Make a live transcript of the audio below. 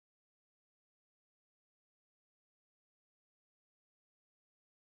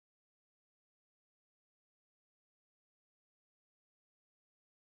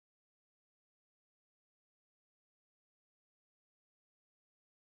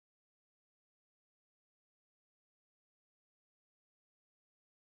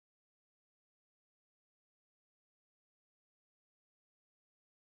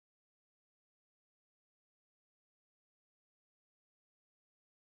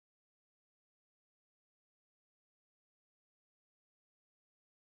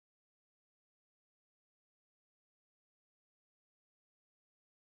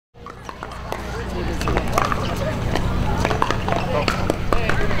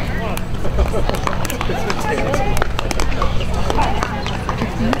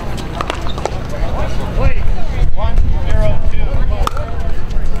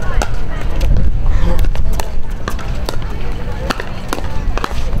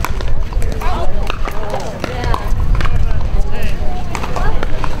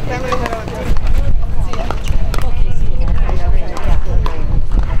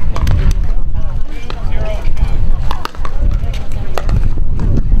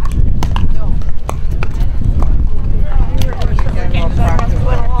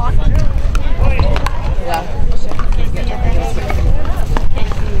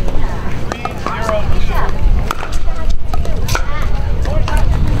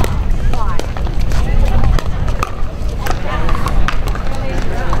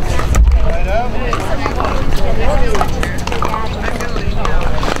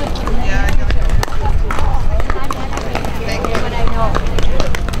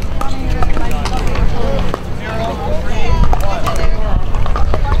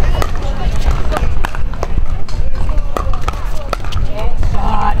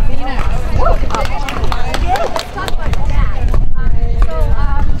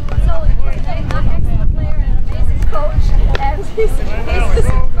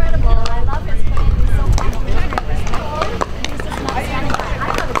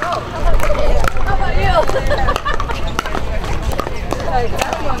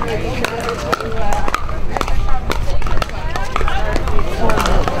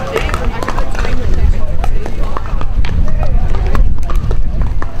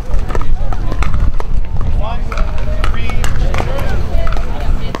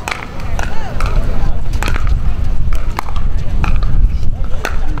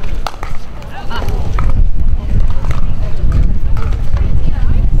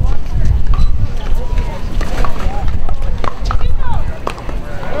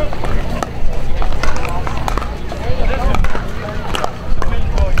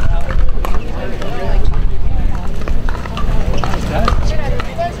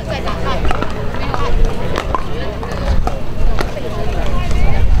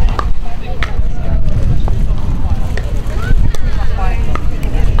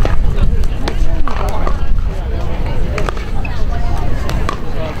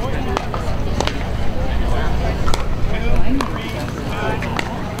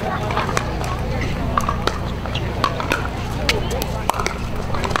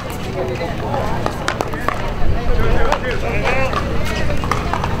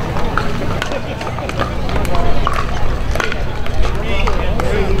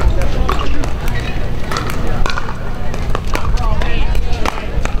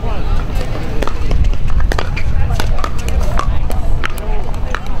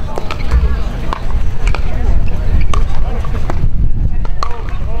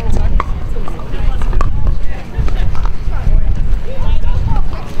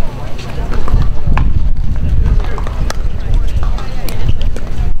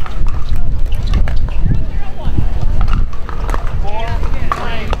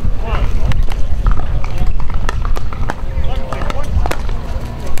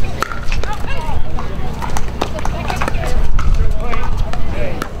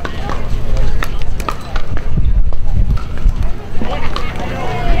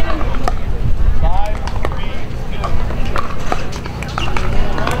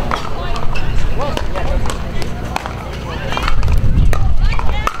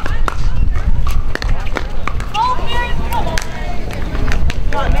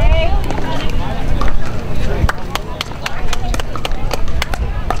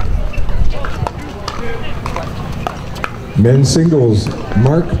Men's singles,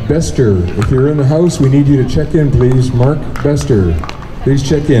 Mark Bester. If you're in the house, we need you to check in, please. Mark Bester, please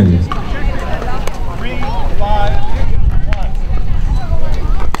check in.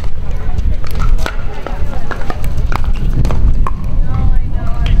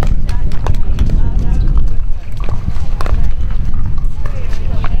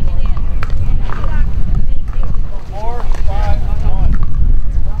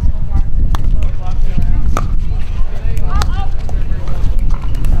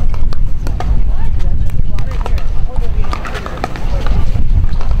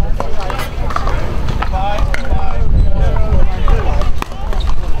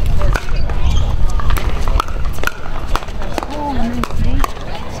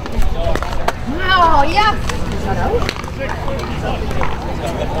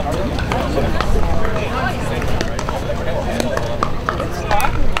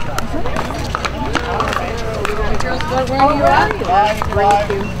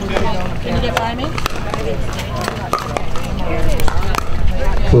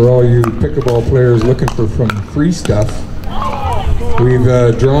 For all you pickleball players looking for some free stuff, we've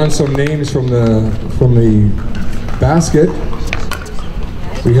drawn some names from the basket.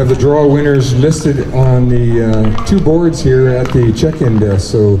 We have the draw winners listed on the two boards here at the check-in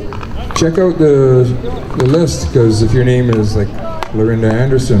desk. So check out the list, because if your name is like Lorinda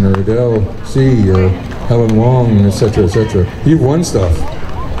Anderson or Adele C or Helen Wong, etc., etc., you've won stuff.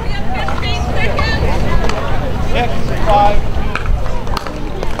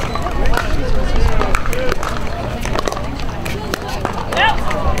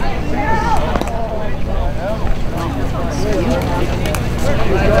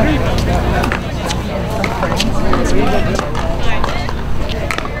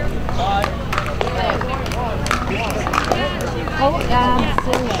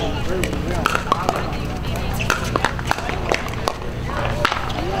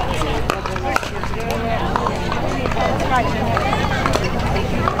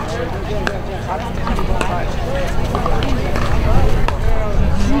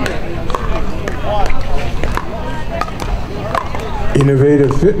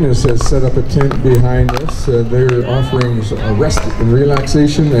 Innovative Fitness has set up a tent behind us. They're offering rest and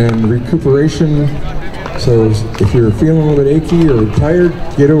relaxation and recuperation. So if you're feeling a little bit achy or tired,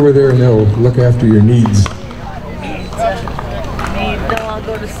 get over there and they'll look after your needs. I'll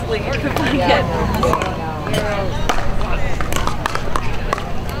go to sleep if I get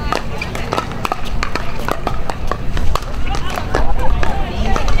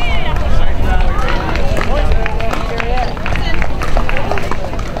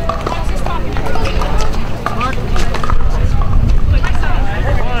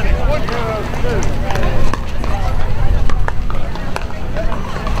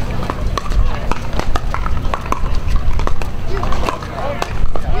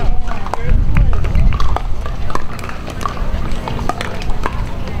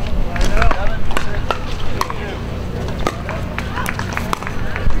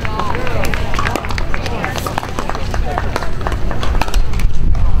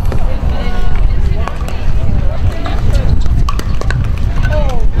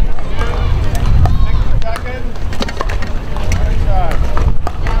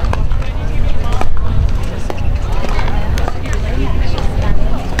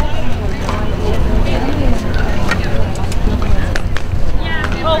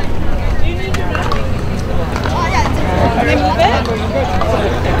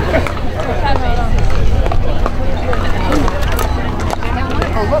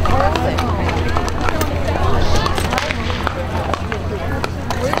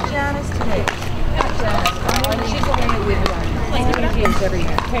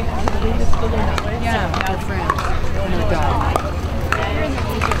Okay, we just go that way. Yeah, our friends. And their dog.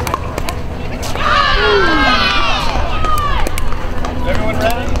 Everyone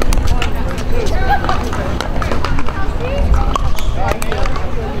ready?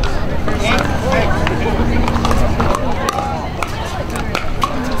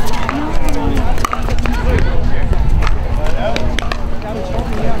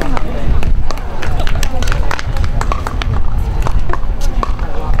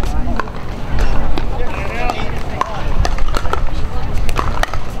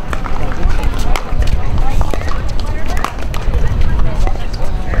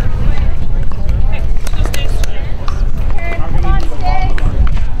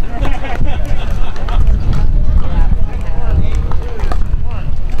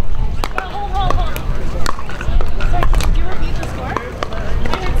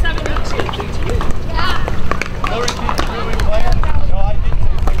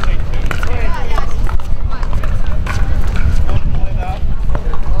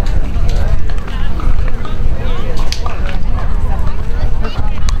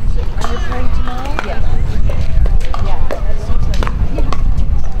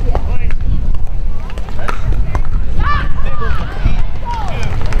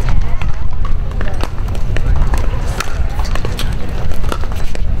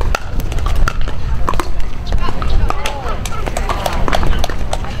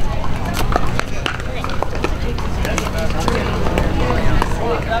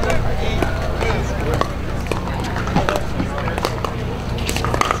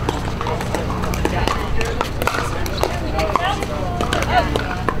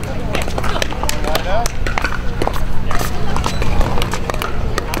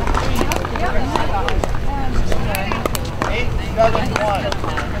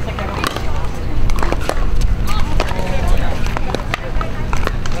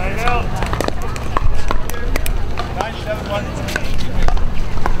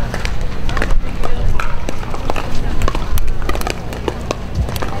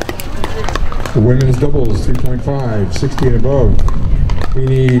 The women's doubles, 3.5, 60 and above. We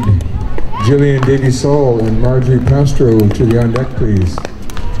need Jillian Davies-Saul and Marjorie Pastro to the on deck, please.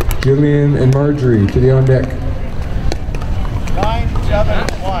 Jillian and Marjorie to the on deck.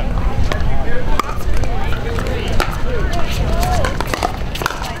 9-7-1.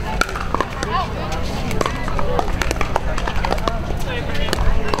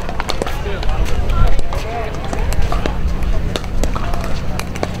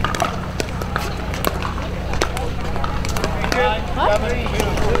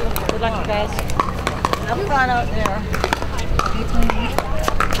 Good luck, guys. Have fun out there.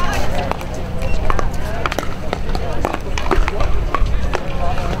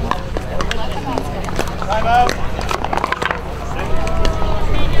 Time out.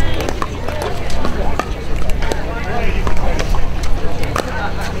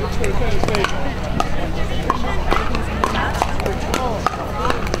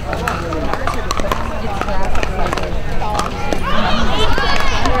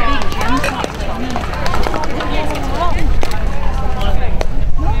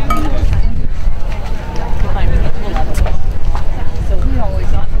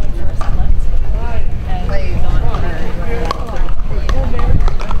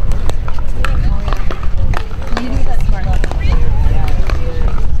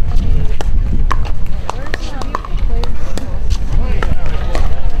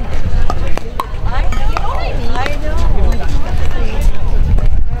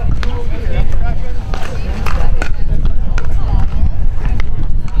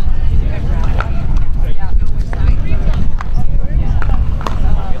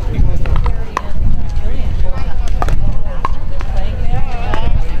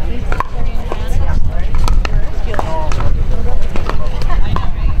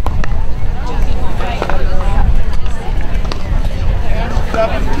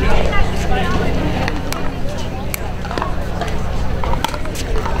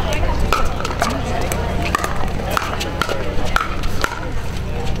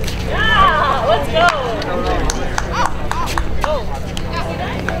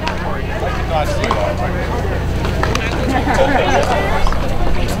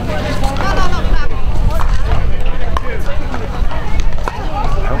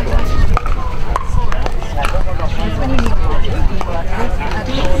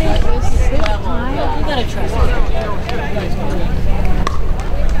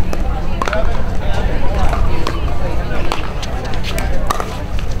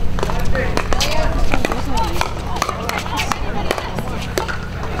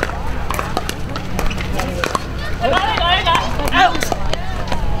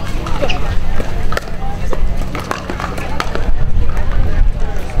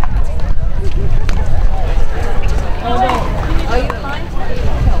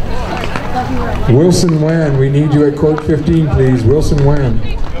 Wilson Wan, we need you at court 15, please. Wilson Wan.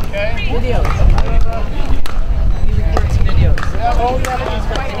 Okay? Video. He records videos. Oh, yeah, he's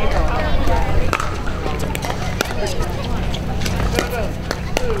got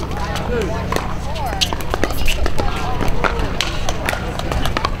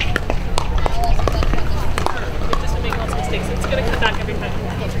Just to make lots of mistakes. It's going to come back every time.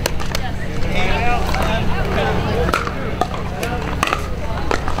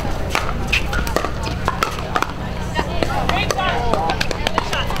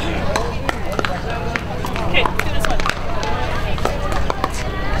 Okay, do this one.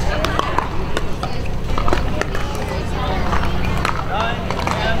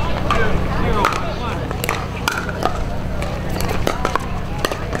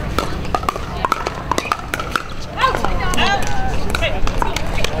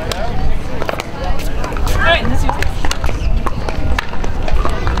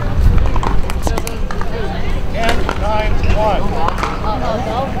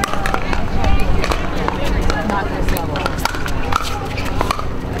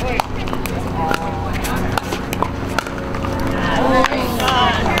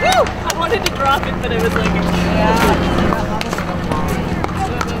 I wanted to drop it, but it was like...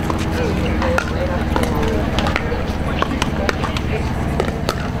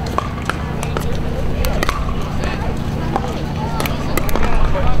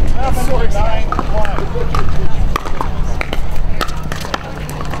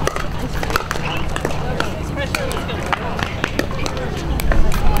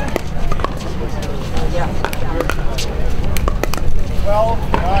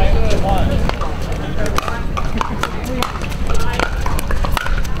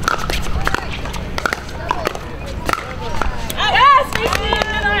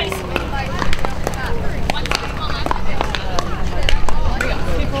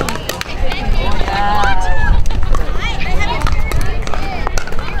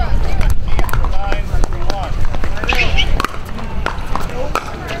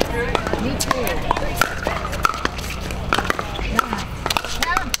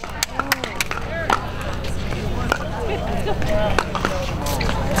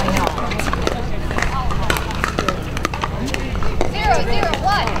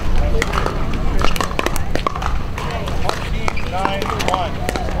 Nine, one.